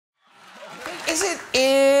is it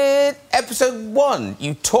in episode 1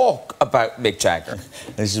 you talk about Mick Jagger?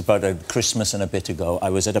 This is about a Christmas and a bit ago. I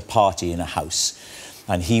was at a party in a house,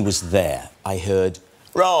 and he was there. I heard,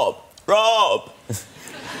 "Rob, Rob!"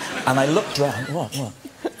 And I looked round, what?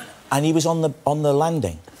 And he was on the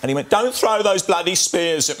landing. And he went, "Don't throw those bloody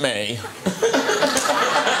spears at me."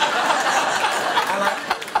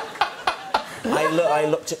 And I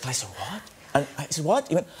looked at... I said, "What?" And I said, "What?"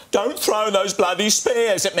 He went, "Don't throw those bloody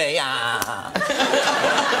spears at me." Ah.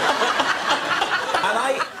 And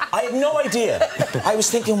I had no idea. I was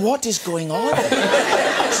thinking, what is going on?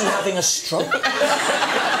 Is he having a stroke?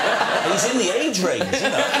 He's in the age range, you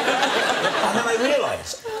know. And then I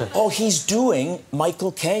realised, oh, he's doing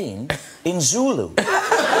Michael Caine in Zulu.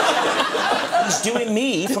 He's doing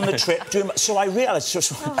me from the trip to him. So I realised,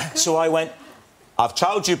 so I went, "I've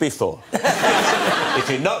told you before, if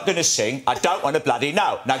you're not going to sing, I don't want to bloody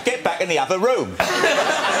know. Now get back in the other room."